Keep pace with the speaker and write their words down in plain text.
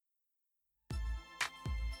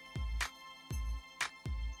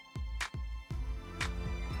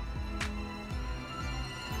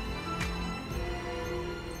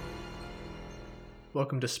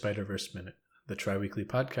Welcome to Spider-Verse Minute, the tri-weekly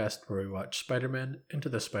podcast where we watch Spider-Man Into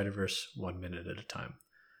the Spider-Verse 1 minute at a time.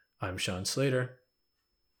 I'm Sean Slater.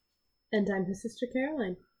 And I'm his sister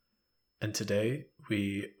Caroline. And today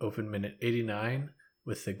we open minute 89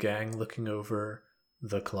 with the gang looking over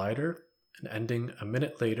the Collider and ending a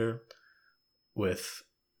minute later with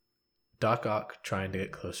Doc Ock trying to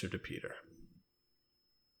get closer to Peter.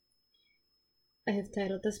 I have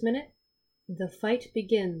titled this minute, The Fight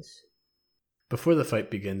Begins. Before the fight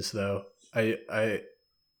begins, though, it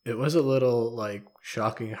was a little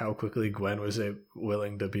shocking how quickly Gwen was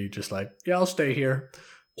willing to be just like, yeah, I'll stay here.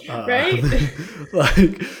 Right?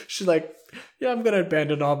 She's like, yeah, I'm gonna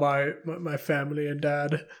abandon all my family and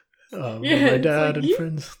dad, my dad and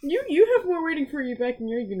friends. You have more waiting for you back in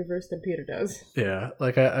your universe than Peter does. Yeah,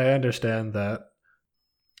 I understand that,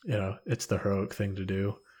 it's the heroic thing to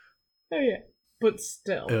do. Oh yeah, but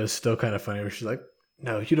still, it was still kind of funny where she's like,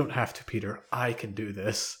 no, you don't have to, Peter. I can do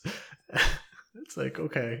this. It's like,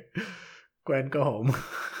 okay, Gwen, go home.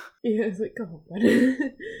 Yeah, it's like, go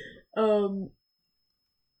home.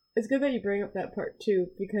 It's good that you bring up that part too,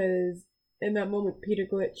 because in that moment Peter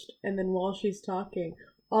glitched, and then while she's talking,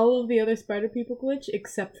 all of the other spider people glitch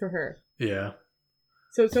except for her. Yeah.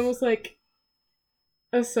 So it's almost like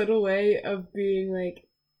a subtle way of being like,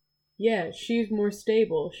 yeah, she's more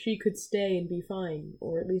stable. She could stay and be fine,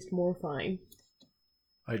 or at least more fine.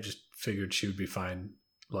 I just figured she would be fine,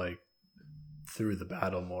 through the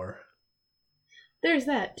battle more. There's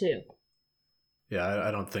that, too. Yeah,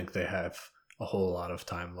 I don't think they have a whole lot of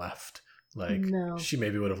time left. No. She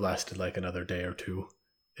maybe would have lasted, another day or two,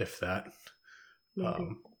 if that.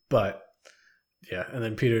 Maybe. But, yeah, and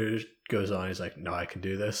then Peter goes on, he's like, no, I can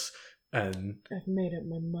do this. And I've made up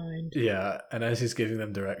my mind. Yeah, and as he's giving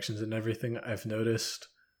them directions and everything, I noticed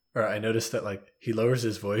that, he lowers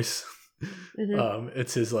his voice. Mm-hmm.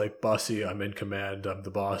 It's his bossy, I'm in command, I'm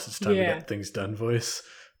the boss, it's time to get things done voice.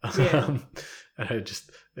 Yeah. And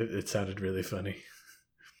it sounded really funny.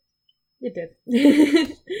 It did.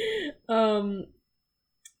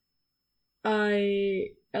 I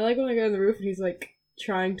like when I go on the roof and he's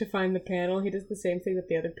trying to find the panel. He does the same thing that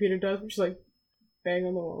the other Peter does, which is bang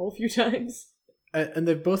on the wall a few times. And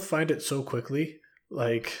they both find it so quickly.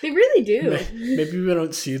 They really do. Maybe we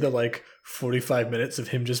don't see the 45 minutes of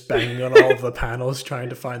him just banging on all of the panels trying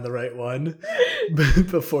to find the right one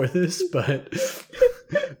before this, but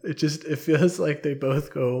it feels like they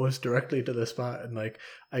both go almost directly to the spot, and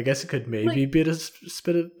I guess it could maybe be a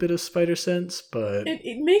bit of spider sense, but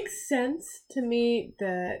it makes sense to me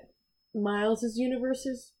that Miles's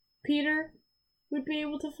universe's Peter would be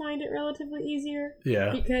able to find it relatively easier.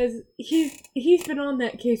 Yeah, because he's been on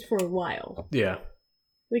that case for a while. Yeah.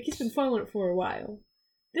 He's been following it for a while.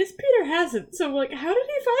 This Peter hasn't, so, how did he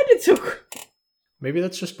find it so quick? Maybe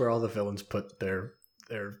that's just where all the villains put their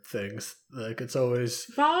things. It's always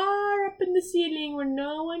far up in the ceiling where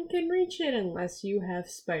no one can reach it unless you have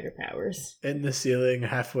spider powers. In the ceiling,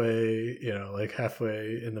 halfway,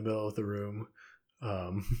 halfway in the middle of the room.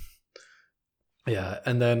 Yeah,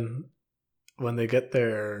 and then when they get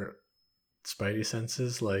their spidey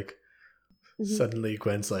senses, suddenly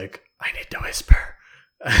Gwen's like, I need to whisper.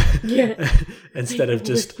 Yeah. Instead of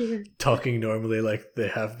just talking normally like they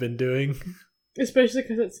have been doing. Especially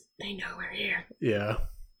because they know we're here. Yeah.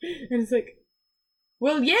 And it's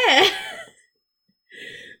well, yeah.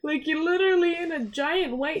 You're literally in a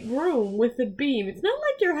giant white room with a beam. It's not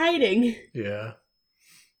like you're hiding. Yeah.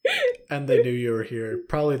 And they knew you were here.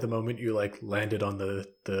 Probably the moment you landed on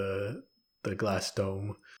the glass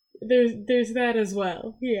dome. There's that as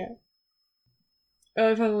well. Yeah.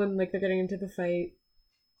 I found when they're getting into the fight.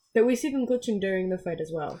 That we see them glitching during the fight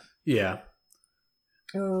as well. Yeah.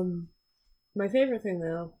 My favorite thing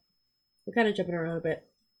though, we're kind of jumping around a bit.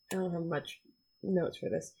 I don't have much notes for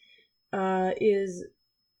this. Is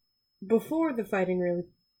before the fighting really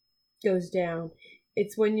goes down,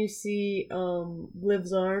 it's when you see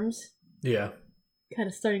Liv's arms. Yeah. Kind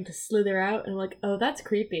of starting to slither out, and I'm like, oh, that's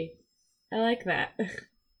creepy. I like that.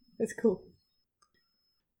 That's cool.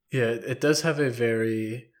 Yeah, it does have a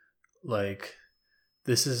very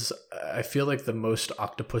this is, I feel the most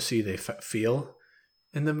octopusy they feel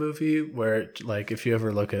in the movie, where if you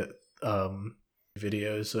ever look at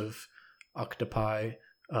videos of octopi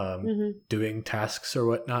doing tasks or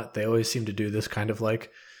whatnot, they always seem to do this kind of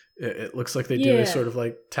it looks like they do a sort of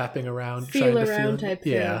tapping around, feel trying around to feel type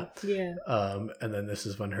thing. Yeah. And then this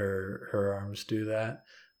is when her arms do that.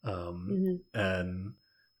 And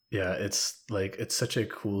yeah, it's it's such a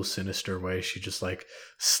cool, sinister way she just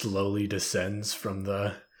slowly descends from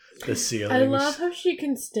the ceiling. I love how she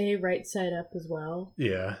can stay right side up as well.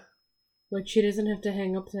 Yeah. She doesn't have to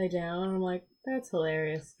hang upside down. I'm like, That's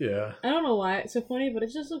hilarious. Yeah. I don't know why it's so funny, but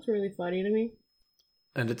it just looks really funny to me.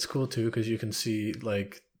 And it's cool too because you can see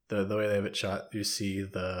like the way they have it shot. You see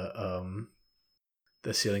the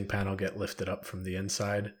ceiling panel get lifted up from the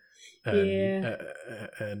inside, and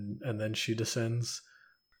and then she descends.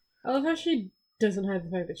 I love how she doesn't hide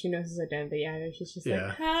the fact that she knows his identity either. She's just Yeah.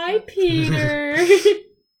 like, "Hi, Peter."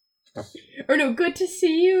 Or no, good to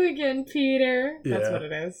see you again, Peter. That's Yeah. what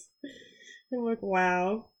it is. I'm like,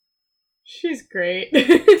 wow, she's great.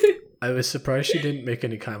 I was surprised she didn't make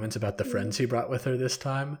any comments about the friends he brought with her this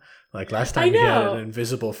time. Like last I time he had know. an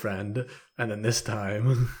invisible friend, and then this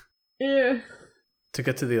time. Yeah. To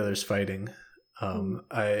get to the others fighting,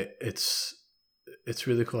 it's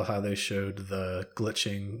really cool how they showed the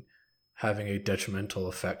glitching having a detrimental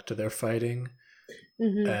effect to their fighting,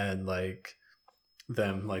 and like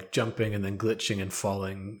them like jumping and then glitching and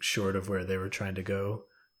falling short of where they were trying to go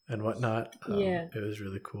and whatnot. It was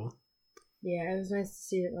really cool. Yeah, it was nice to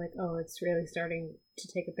see that, like, oh, it's really starting to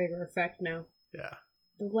take a bigger effect now. Yeah.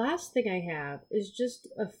 The last thing I have is just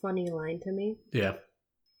a funny line to me. Yeah.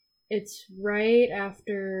 It's right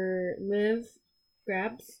after Liv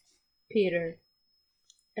grabs Peter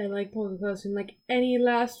and, like, pulls him close and, like, any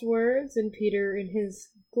last words? And Peter, in his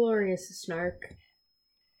glorious snark,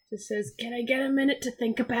 just says, "Can I get a minute to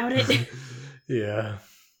think about it?" Yeah.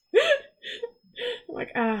 I'm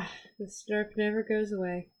like, the snark never goes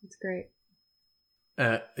away. It's great.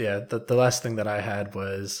 Yeah, the last thing that I had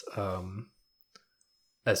was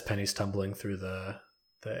as Penny's tumbling through the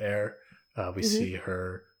air, we see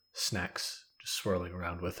her snacks just swirling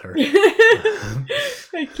around with her.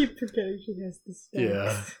 I keep forgetting she has the snacks.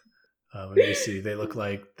 Yeah. And we see they look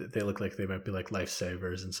like they might be like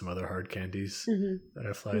lifesavers and some other hard candies that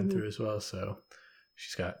are flying through as well. So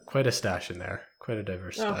she's got quite a stash in there, quite a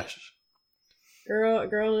diverse stash.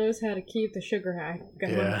 Girl knows how to keep the sugar high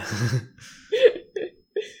going. Yeah.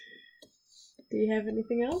 Do you have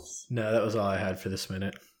anything else? No, that was all I had for this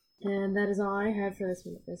minute. And that is all I had for this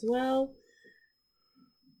minute as well.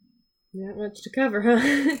 Not much to cover, huh?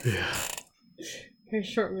 Yeah. Very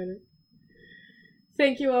short minute.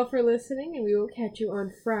 Thank you all for listening, and we will catch you on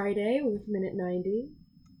Friday with Minute 90.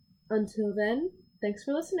 Until then, thanks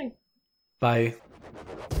for listening. Bye.